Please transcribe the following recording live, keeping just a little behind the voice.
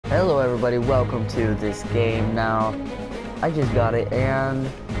Hello everybody, welcome to this game. Now, I just got it and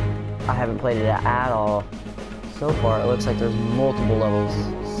I haven't played it at all. So far, it looks like there's multiple levels,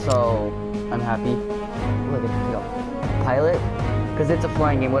 so I'm happy. Look at the pilot, because it's a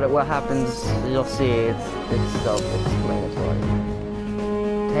flying game. What happens, you'll see, it's self-explanatory.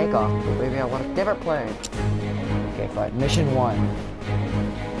 Take off, but maybe I want a different plane. Okay, fine. Mission 1.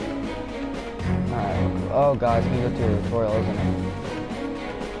 Alright, oh guys, we can go to a tutorial, isn't it?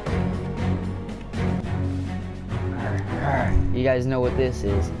 You guys know what this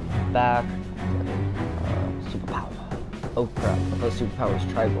is. Back. Superpower. Oh crap. I thought superpower was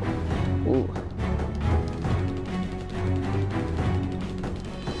tribal. Ooh.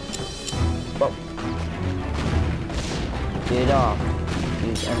 Whoa. Get off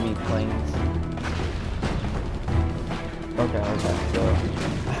these enemy planes. Okay, so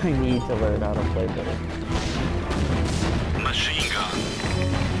I need to learn how to play better. Machine gun.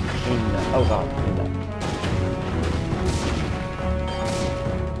 Machine gun. Oh god, I need that.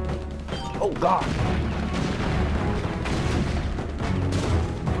 Oh god!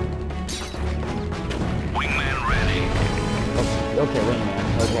 Wingman ready. Oh, okay, wingman.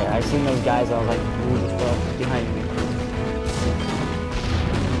 Okay, I seen those guys. I was like, who the fuck behind me?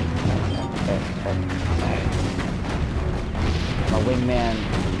 Okay. My wingman.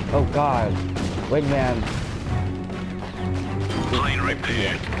 Oh god, wingman. Plane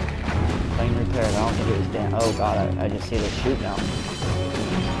repaired. Plane repaired. I don't think it was damn. Oh god, I just see the shoot now.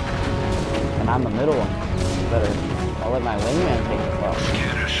 And I'm the middle one. I'll let my wingman take the fall.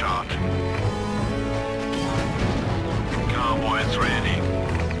 Scatter shot. Cowboys ready.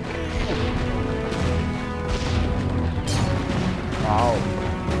 Ow.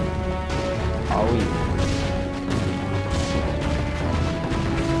 Owie.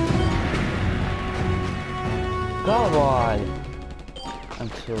 Come on! I'm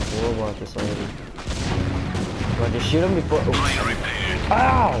so horrible at this already. Do I just shoot him before? Plane repaired.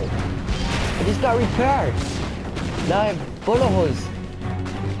 Ow! I just got repaired! Now I have bullet holes!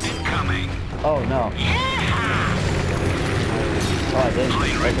 Incoming. Oh no. Oh, I didn't.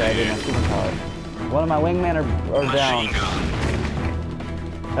 Okay, I didn't have superpower. One of my wingmen are down. Machine gun.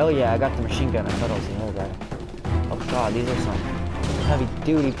 Hell yeah, I got the machine gun. I thought I was the other guy. Oh god, these are some heavy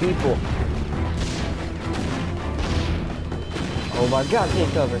duty people. Oh my god,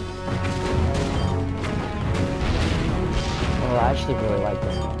 take cover. Oh, I actually really like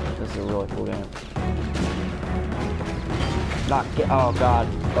this one. This is a really cool game. Not get. Oh god.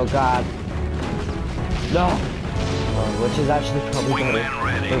 Oh god. No. Which is actually probably better. Wingman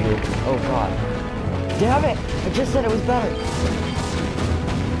ready. Oh god. Damn it! I just said it was better.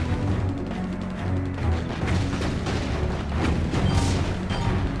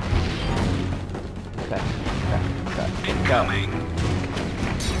 Okay. Incoming.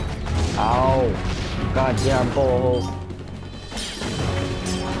 Ow. God damn bullet holes.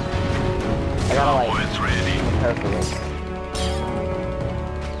 I gotta like Cowboys ready. prepare for this.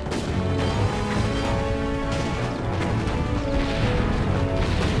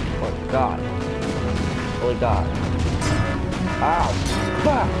 Oh god. Holy god. Ow.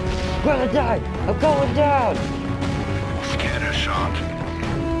 Fuck! I'm gonna die! I'm going down! Scatter shot.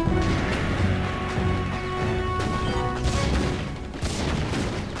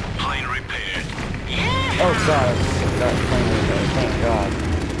 Plane repaired. Oh god. That plane was there. Thank god.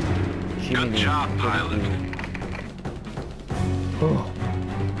 Good job, pilot.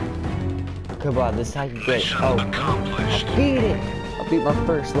 Come on, this is how you get. Mission accomplished. I beat it! I beat my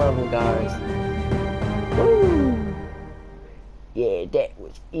first level, guys. Woo! Yeah, that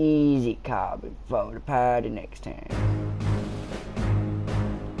was easy, carbon for the party next time.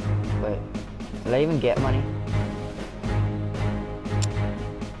 Wait, did I even get money?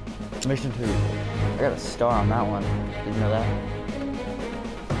 Mission 2. I got a star on that one. Did you know that?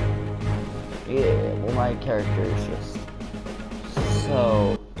 Yeah, well my character is just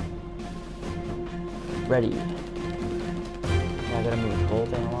so ready. I gotta move the whole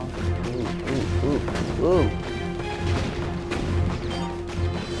thing along. Ooh.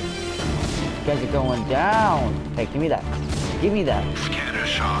 You guys are going down. Hey, give me that. Give me that. Scatter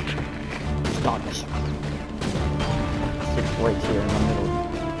shot. Start the shot. Sit right here in the middle.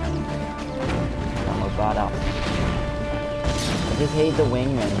 I'm about out. I just hate the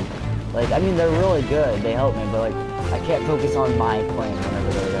wingmen. Like, I mean, they're really good. They help me, but like, I can't focus on my plane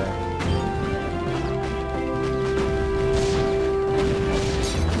whenever they're there.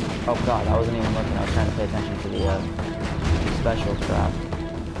 Oh god, I wasn't even looking. I was trying to pay attention to the specials crap.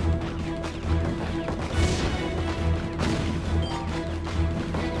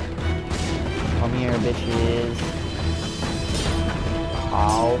 Come here, bitches.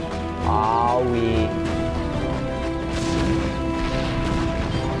 Ow. Owie.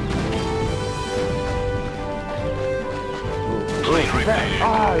 Repaired.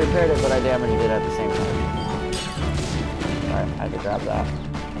 Ah, I repaired it, but I damaged it at the same time. Alright, I had to grab that.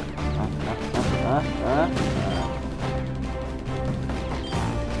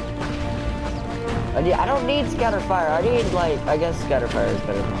 I don't need scatter fire. I need, like, I guess scatter fire is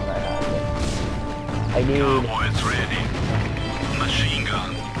better than what I have. I need... Cowboys ready. Machine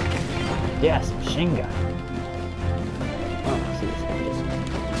gun. Yes, machine gun. Oh, see this guy.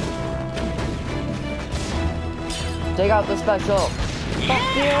 Take out the special.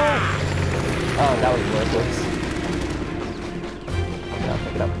 Fuck you! Oh, that was worthless.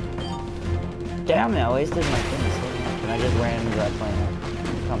 Pick it up. Damn it, I wasted my things. And I just ran into that plane.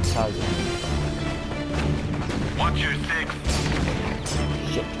 Kamikaze. Watch your six.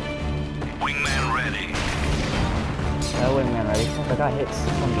 Shit. Wingman ready. That wingman ready. Fuck, I got hit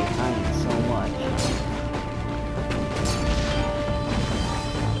from behind so much.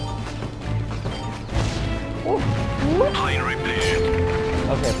 Plane repaired.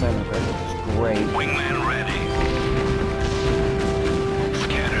 Okay, plane repaired, which is great. Wingman ready.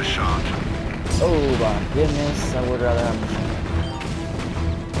 Scatter shot. Oh my goodness, I would rather have a machine gun.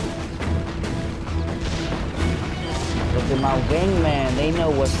 Look at my wingman, they know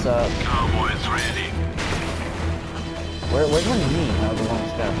what's up. Cowboys ready. Which one is me? No, the one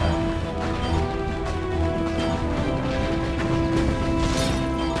with scatter fire.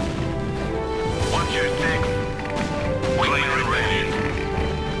 Watch your six. Wingman ready.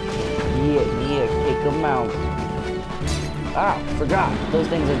 Yeah, kick them out. Ah, forgot. Those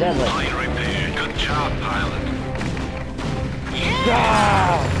things are deadly. Plane repaired. Good job, pilot.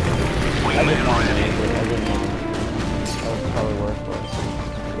 Ah! I Wingman didn't want to ready. use it. I didn't even. That was probably worthless.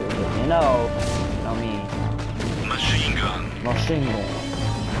 You know me. Machine gun. Machine gun.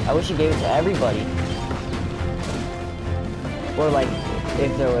 I wish you gave it to everybody. Or like,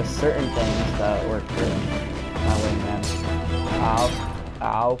 if there were certain things that worked for my wingman. Ow.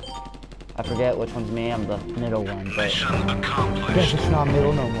 Ow. I forget which one's me. I'm the middle one. But Mission I guess accomplished. it's not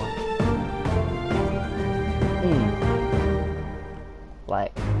middle no more.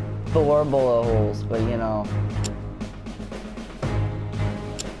 Like 4 bullet holes, but you know.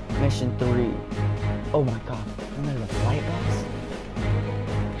 Mission 3. Oh my god. And there's a flight box?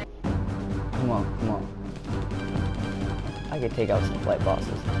 Come on, come on. I could take out some flight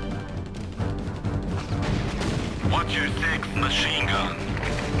bosses. Watch your six. Machine gun.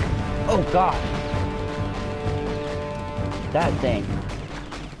 Oh god. That thing.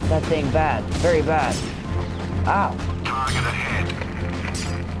 That thing bad. Very bad. Ow. Target ahead.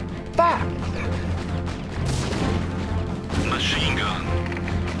 Fuck! Machine gun.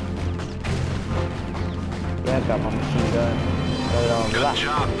 Yeah, I've got my machine gun. Got it on Good black.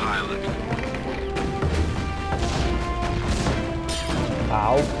 job, pilot.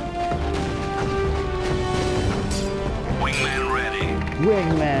 Ow. Wingman ready.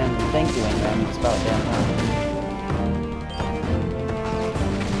 Wingman. Thank you, Wingman. It's about damn time.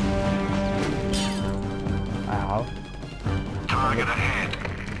 Ow. Target ahead.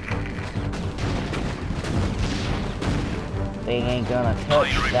 They ain't gonna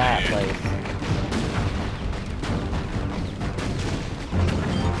touch that place.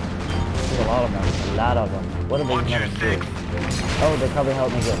 There's a lot of them. A lot of them. What are they Watch your gonna do? six. Oh, they probably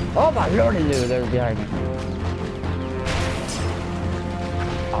helped me good. Oh my lordy, dude, they're behind me.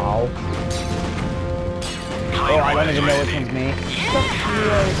 Ow. Oh, I don't even know which one's me.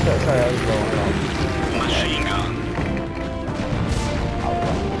 Sorry, I was going wrong. Machine gun.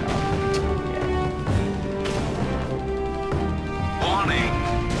 Warning.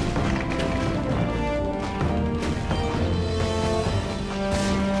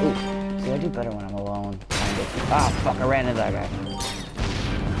 Ooh, see, I do better when I'm alone. Kind of. Ah, fuck, I ran into that guy.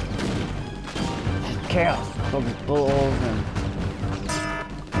 Just chaos. Fucking bulls and...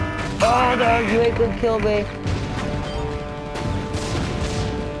 Oh, no, you ain't gonna kill me.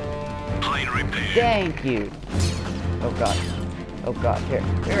 Plane repaired. Thank you. Oh, God. Oh, God.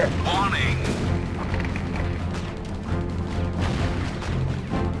 Here. Warning.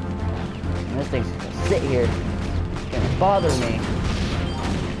 And this thing's gonna sit here. It's gonna bother me.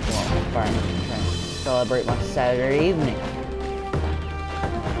 Well, I'm trying to celebrate my Saturday evening.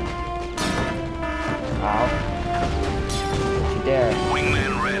 Ow. Don't you dare.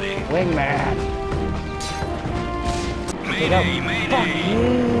 Wingman ready. Wingman. Mayday,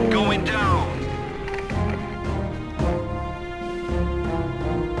 mayday. Going down.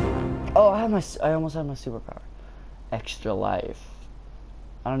 Oh, I almost have my superpower. Extra life.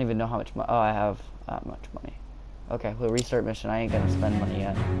 I don't even know how much money. Oh, I have that much money. Okay, we'll restart mission. I ain't gonna spend money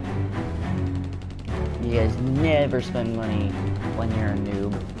yet. You guys never spend money when you're a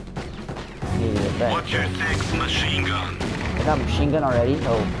noob. Maybe the best. What's your 6 machine gun? I got a machine gun already?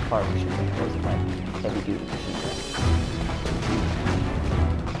 Oh, fire machine gun. It wasn't like heavy duty machine gun.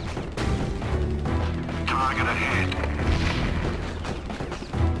 Target ahead.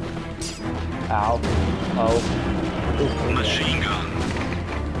 Ow. Oh. Ooh, Machine gun.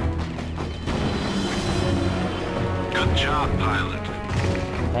 Good job, pilot.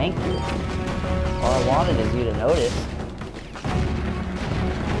 Thank you. All I wanted is you to notice.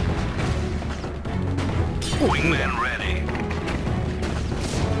 Wingman ready.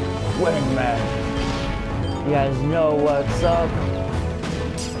 Wingman. You guys know what's up.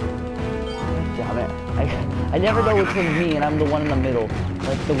 Damn it. I never know which one's me, and I'm the one in the middle.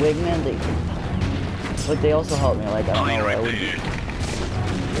 Like the wingman, but they also help me. Like I don't know what I would do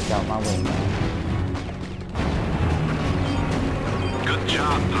without my wingman. Good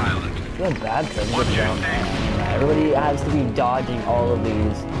job, pilot. I feel bad for What's everybody your down there. name? Everybody has to be dodging all of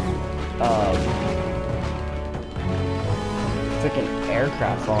these freaking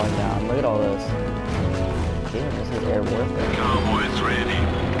aircraft falling down. Look at all this. Damn, this is air warfare. Cowboys ready.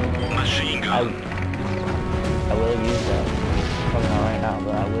 Machine gun. I will use that. Probably not right now,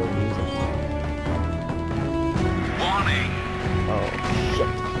 but I will use it. Warning. Oh,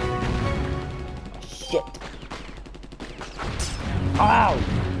 shit. Shit. Ow!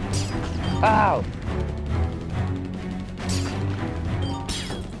 Ow!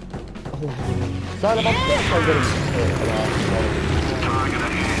 Oh, son of a bitch, I'm getting hit. Target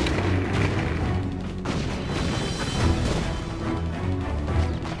ahead.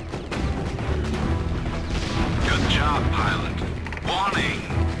 Good job, pilot. Warning.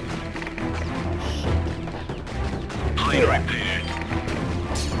 Plane repaired.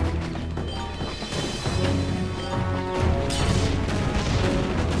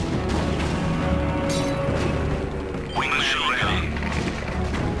 Wingman ready.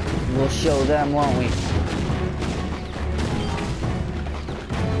 We'll show them, won't we?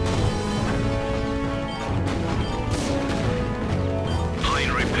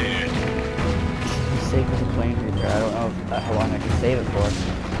 Plane repaired. Save as a plane repair. I don't know how long I can save it for.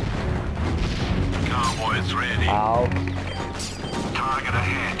 Cowboys ready. Ow. Target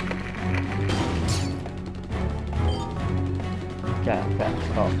ahead. Okay.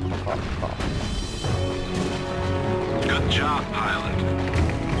 Call. Good job, pilot.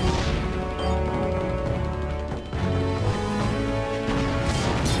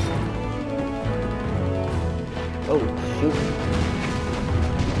 Oh, shoot.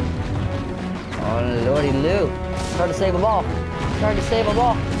 Oh, lordy Lou. Trying to save them all.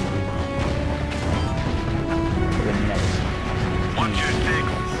 What's your 6?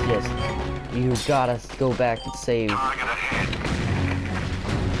 Yes. You gotta go back and save. Target ahead.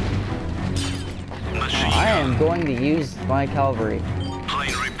 Machine I gun. am going to use my cavalry.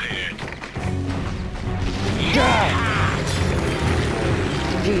 Plane repaired.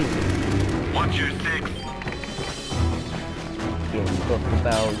 Jesus. What's your 6? Give a fuck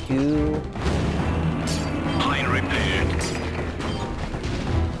about you. Plane repaired.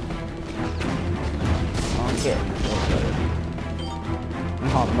 Okay.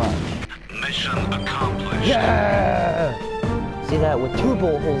 Not much. Mission accomplished. Yeah! See that with 2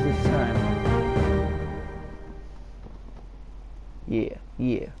 bullet holes this time.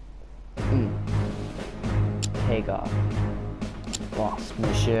 Yeah. Take off. Boss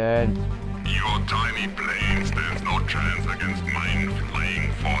mission. Your tiny plane stands no chance against mine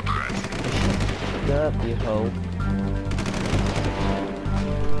flying fortress. Shut up, you hoe.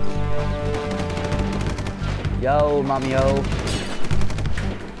 Yo, mommy, yo.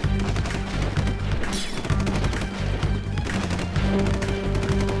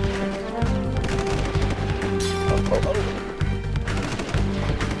 Oh.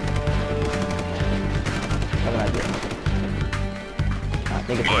 Have an idea. I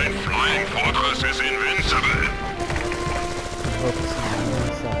think it's My flying fortress is invincible. focus on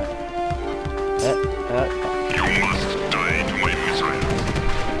one side. You must die to my missiles.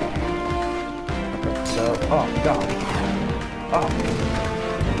 Okay, so, oh, God. Oh,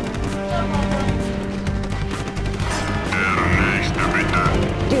 Der nächste bitte.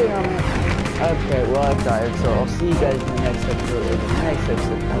 damn it. Okay, well, I've died, so I'll see you guys in the next episode.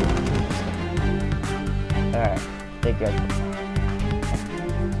 Alright, take care.